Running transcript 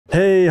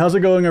Hey, how's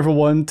it going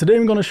everyone? Today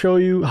I'm gonna show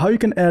you how you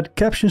can add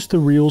captions to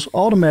Reels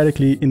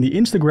automatically in the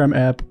Instagram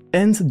app.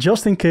 And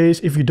just in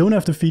case if you don't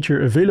have the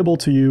feature available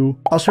to you,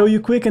 I'll show you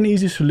quick and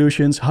easy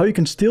solutions how you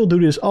can still do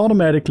this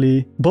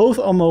automatically, both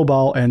on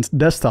mobile and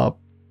desktop.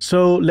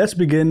 So let's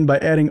begin by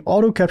adding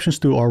auto captions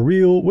to our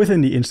reel within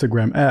the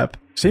Instagram app.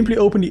 Simply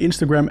open the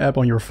Instagram app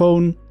on your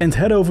phone and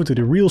head over to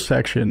the Reels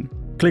section.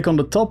 Click on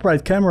the top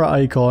right camera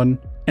icon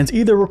and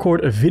either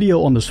record a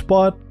video on the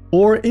spot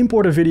or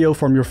import a video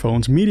from your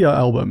phone's media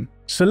album.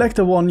 Select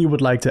the one you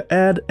would like to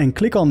add and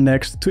click on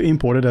next to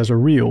import it as a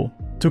reel.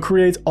 To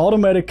create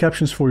automatic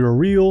captions for your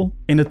reel,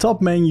 in the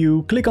top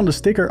menu, click on the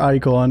sticker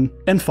icon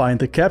and find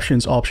the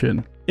captions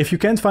option. If you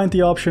can't find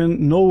the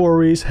option, no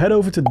worries, head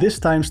over to this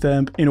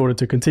timestamp in order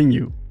to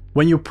continue.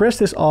 When you press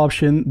this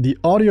option, the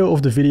audio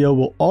of the video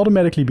will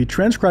automatically be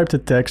transcribed to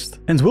text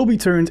and will be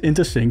turned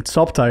into synced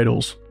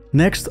subtitles.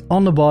 Next,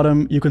 on the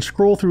bottom, you can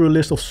scroll through a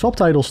list of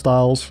subtitle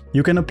styles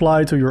you can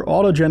apply to your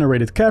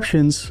auto-generated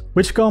captions,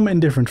 which come in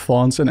different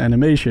fonts and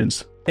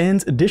animations.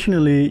 And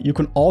additionally, you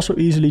can also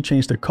easily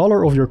change the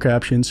color of your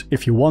captions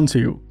if you want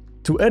to.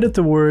 To edit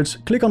the words,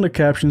 click on the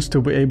captions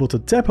to be able to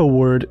tap a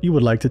word you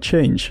would like to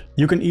change.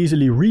 You can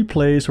easily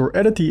replace or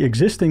edit the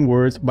existing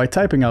word by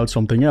typing out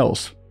something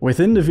else.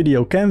 Within the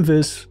video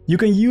canvas, you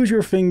can use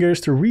your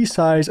fingers to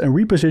resize and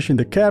reposition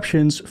the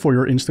captions for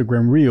your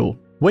Instagram reel.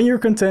 When you're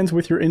content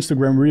with your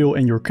Instagram reel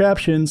and your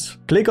captions,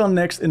 click on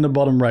next in the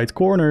bottom right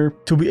corner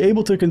to be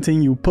able to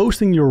continue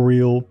posting your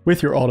reel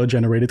with your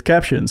auto-generated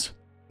captions.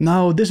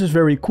 Now, this is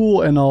very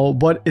cool and all,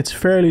 but it's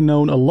fairly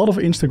known a lot of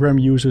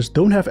Instagram users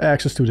don't have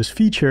access to this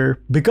feature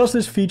because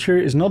this feature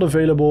is not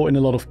available in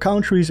a lot of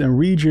countries and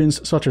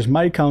regions such as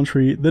my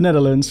country, the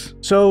Netherlands.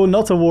 So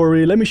not to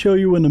worry, let me show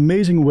you an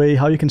amazing way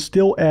how you can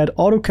still add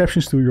auto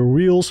captions to your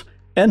reels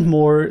and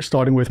more,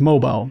 starting with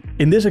mobile.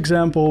 In this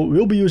example,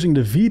 we'll be using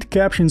the VEED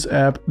Captions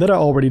app that I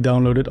already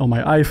downloaded on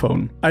my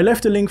iPhone. I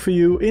left a link for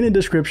you in the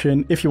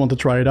description if you want to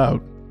try it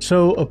out.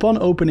 So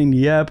upon opening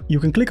the app, you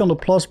can click on the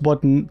plus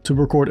button to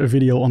record a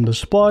video on the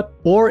spot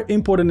or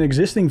import an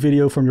existing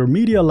video from your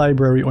media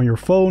library on your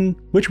phone,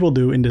 which we'll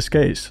do in this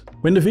case.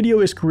 When the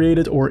video is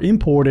created or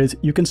imported,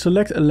 you can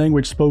select a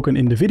language spoken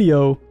in the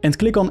video and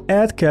click on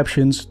Add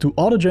Captions to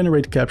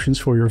auto-generate captions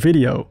for your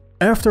video.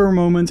 After a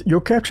moment, your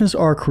captions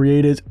are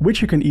created,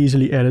 which you can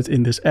easily edit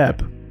in this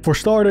app. For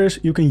starters,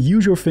 you can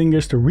use your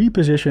fingers to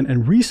reposition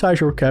and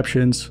resize your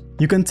captions.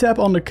 You can tap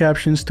on the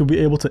captions to be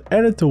able to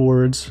edit the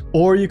words,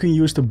 or you can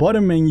use the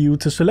bottom menu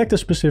to select a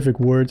specific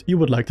word you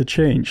would like to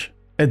change.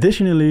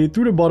 Additionally,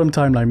 through the bottom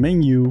timeline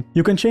menu,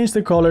 you can change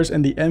the colors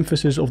and the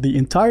emphasis of the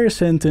entire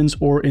sentence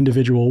or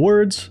individual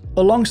words,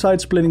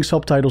 alongside splitting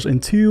subtitles in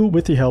two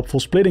with the helpful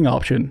splitting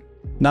option.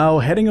 Now,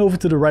 heading over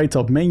to the right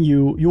top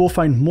menu, you will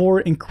find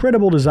more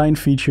incredible design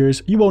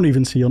features you won't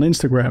even see on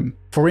Instagram.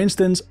 For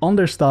instance,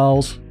 under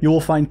styles, you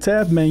will find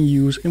tab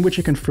menus in which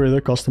you can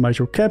further customize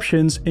your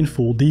captions in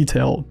full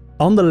detail.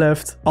 On the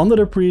left, under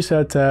the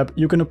preset tab,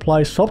 you can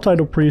apply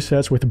subtitle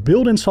presets with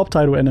built-in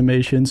subtitle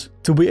animations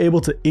to be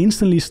able to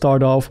instantly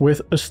start off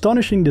with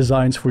astonishing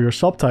designs for your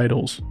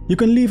subtitles. You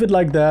can leave it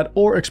like that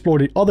or explore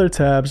the other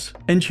tabs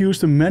and choose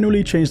to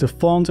manually change the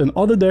font and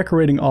other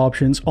decorating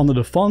options under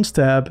the Fonts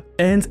tab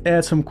and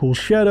add some cool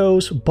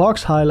shadows,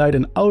 box highlight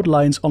and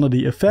outlines under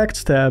the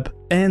Effects tab.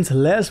 And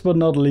last but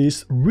not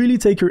least, really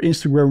take your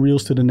Instagram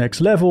Reels to the next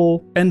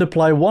level and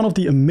apply one of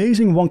the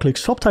amazing one-click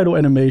subtitle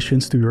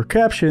animations to your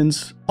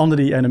captions under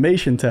the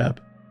Animation tab.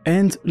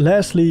 And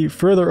lastly,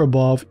 further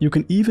above, you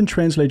can even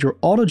translate your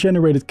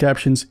auto-generated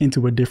captions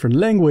into a different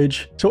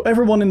language, so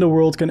everyone in the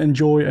world can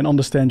enjoy and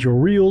understand your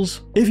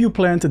Reels if you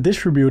plan to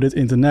distribute it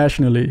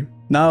internationally.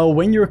 Now,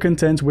 when you're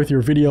content with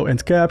your video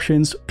and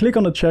captions, click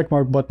on the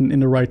checkmark button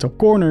in the right top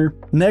corner.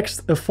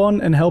 Next, a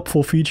fun and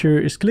helpful feature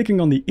is clicking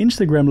on the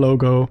Instagram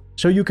logo,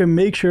 so you can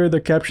make sure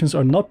the captions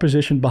are not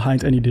positioned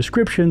behind any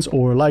descriptions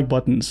or like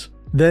buttons.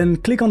 Then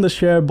click on the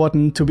share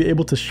button to be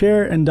able to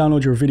share and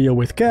download your video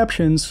with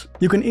captions.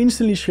 You can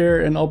instantly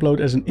share and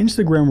upload as an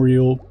Instagram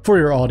reel for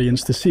your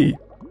audience to see.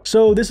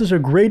 So this is a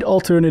great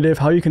alternative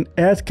how you can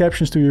add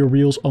captions to your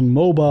reels on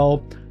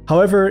mobile.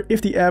 However,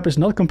 if the app is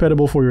not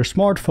compatible for your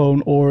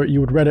smartphone or you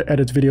would rather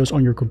edit videos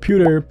on your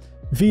computer,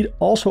 VEED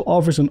also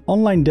offers an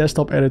online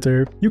desktop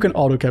editor you can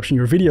auto-caption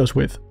your videos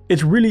with.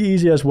 It's really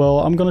easy as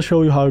well. I'm gonna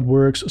show you how it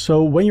works.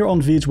 So when you're on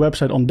VEED's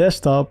website on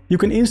desktop, you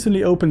can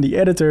instantly open the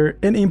editor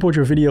and import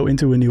your video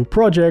into a new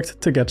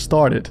project to get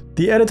started.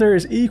 The editor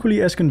is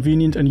equally as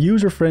convenient and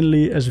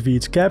user-friendly as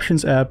VEED's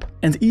Captions app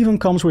and even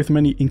comes with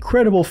many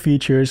incredible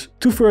features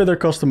to further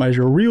customize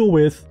your reel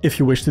with if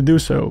you wish to do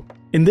so.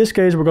 In this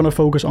case, we're going to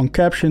focus on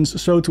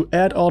captions, so to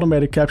add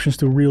automatic captions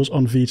to Reels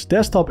on VEED's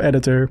desktop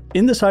editor,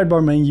 in the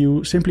sidebar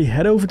menu, simply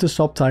head over to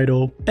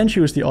Subtitle and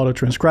choose the Auto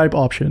Transcribe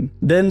option.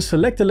 Then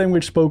select the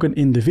language spoken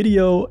in the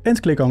video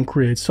and click on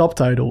Create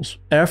Subtitles.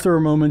 After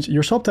a moment,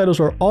 your subtitles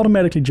are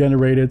automatically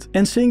generated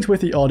and synced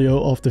with the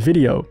audio of the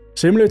video.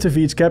 Similar to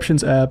VEED's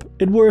Captions app,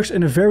 it works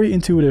in a very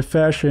intuitive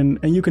fashion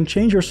and you can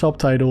change your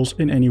subtitles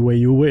in any way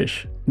you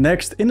wish.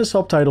 Next, in the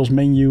Subtitles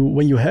menu,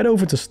 when you head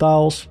over to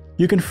Styles,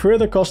 You can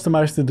further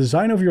customize the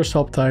design of your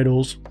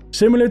subtitles,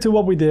 similar to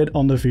what we did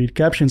on the VEED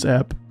Captions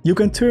app. You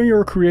can turn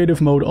your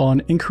creative mode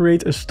on and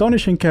create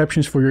astonishing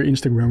captions for your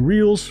Instagram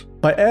Reels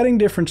by adding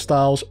different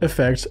styles,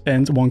 effects,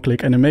 and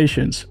one-click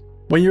animations.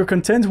 When you're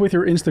content with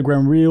your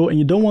Instagram Reel and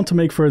you don't want to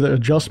make further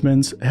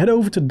adjustments, head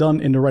over to Done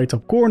in the right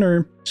top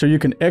corner so you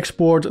can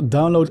export,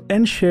 download,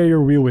 and share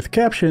your Reel with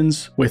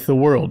captions with the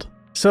world.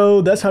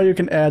 So that's how you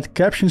can add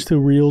captions to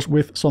Reels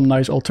with some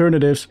nice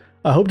alternatives.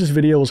 I hope this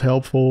video was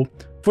helpful.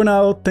 For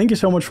now, thank you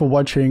so much for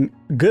watching,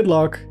 good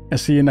luck, and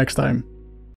see you next time.